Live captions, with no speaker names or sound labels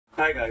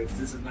Hi guys,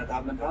 this is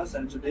Mehtab Minhas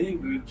and today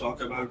we will talk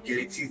about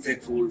Galaxy Z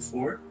Fold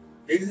 4.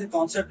 There is a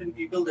concept in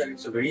people that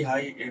it's a very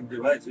high-end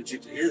device, which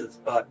it is,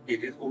 but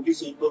it is only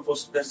suitable for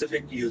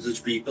specific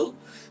usage people.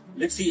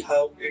 Let's see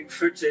how it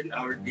fits in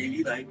our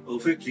daily life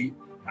perfectly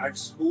and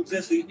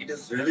smoothly it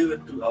is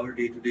relevant to our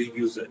day-to-day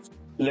usage.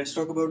 Let's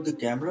talk about the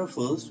camera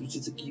first, which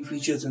is the key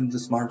features in the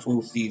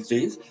smartphones these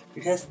days.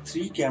 It has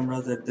 3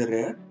 cameras at the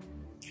rear,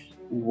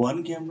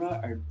 1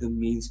 camera at the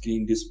main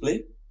screen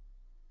display,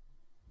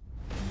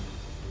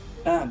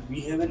 and we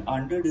have an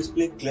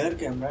under-display clear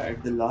camera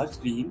at the large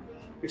screen.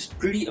 It's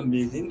pretty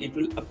amazing. It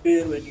will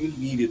appear when you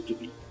need it to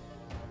be.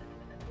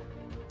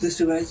 This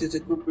device is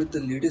equipped with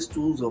the latest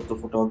tools of the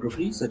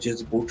photography, such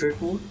as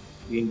portrait mode.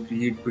 You can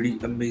create pretty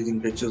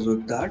amazing pictures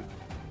with that.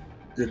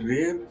 The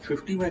rear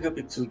 50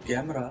 megapixel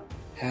camera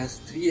has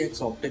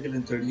 3x optical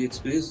and 30x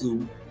space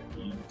zoom.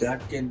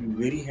 That can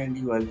be very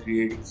handy while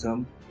creating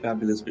some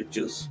fabulous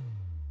pictures.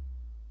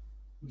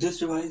 This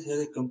device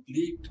has a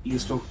complete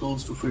list of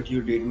tools to fit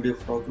your day-to-day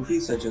photography,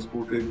 such as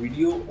portrait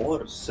video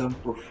or some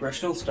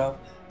professional stuff.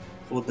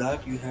 For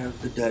that you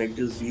have the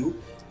director's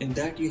view. In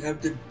that you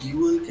have the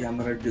dual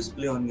camera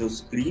display on your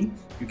screen.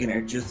 You can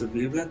adjust the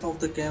wavelength of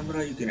the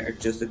camera, you can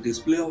adjust the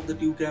display of the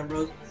 2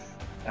 cameras,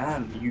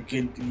 and you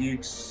can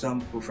create some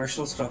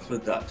professional stuff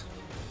with that.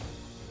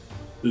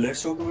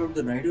 Let's talk about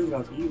the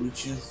nightography,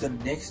 which is the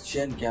next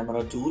gen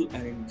camera tool,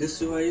 and in this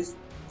device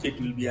it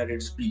will be at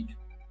its peak.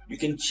 You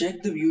can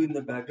check the view in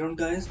the background,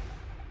 guys.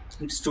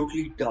 It's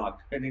totally dark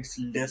and it's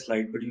less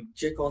light, but you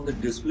check on the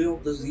display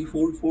of the Z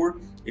Fold 4,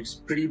 it's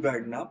pretty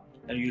brightened up,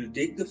 and you'll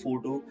take the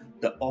photo,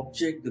 the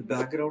object, the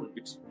background,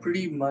 it's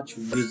pretty much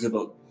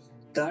visible.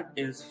 That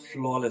is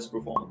flawless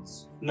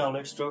performance. Now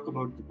let's talk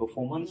about the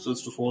performance.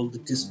 First of all, the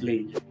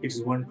display.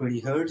 It's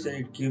 120Hz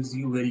and it gives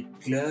you very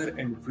clear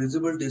and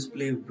visible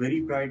display,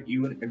 very bright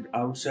even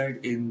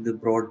outside in the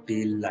broad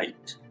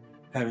daylight.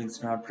 Having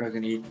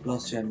Snapdragon 8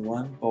 Plus Gen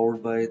 1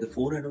 powered by the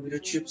 4nm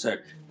chipset,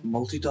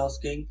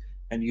 multitasking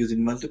and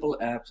using multiple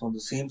apps on the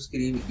same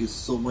screen is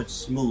so much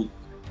smooth,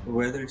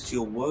 whether it's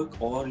your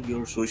work or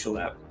your social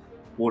app.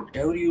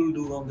 Whatever you'll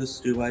do on this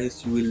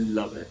device, you will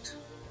love it.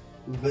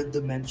 With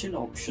the mentioned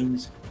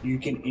options, you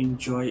can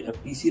enjoy a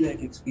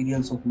PC-like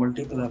experience of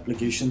multiple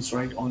applications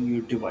right on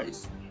your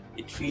device.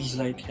 It feels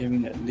like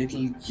having a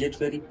little yet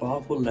very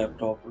powerful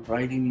laptop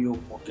right in your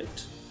pocket.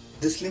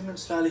 This slim and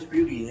stylish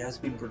beauty has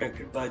been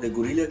protected by the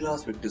Gorilla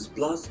Glass Victus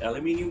Plus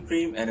aluminium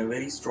frame and a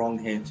very strong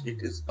hinge. It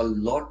is a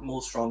lot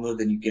more stronger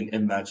than you can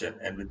imagine,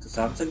 and with the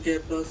Samsung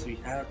Care Plus we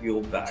have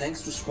your back.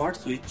 Thanks to Smart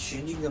Switch,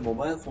 changing the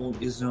mobile phone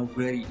is now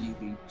very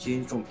easy.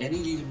 Change from any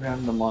leading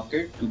brand in the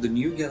market to the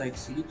new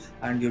Galaxy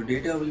and your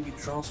data will be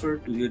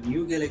transferred to your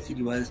new Galaxy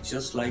device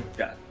just like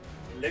that.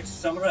 Let's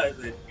summarize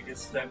it. It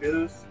is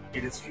fabulous,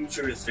 it is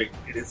futuristic,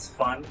 it is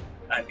fun,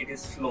 and it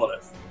is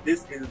flawless.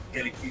 This is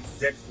Galaxy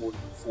Z Fold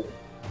 4.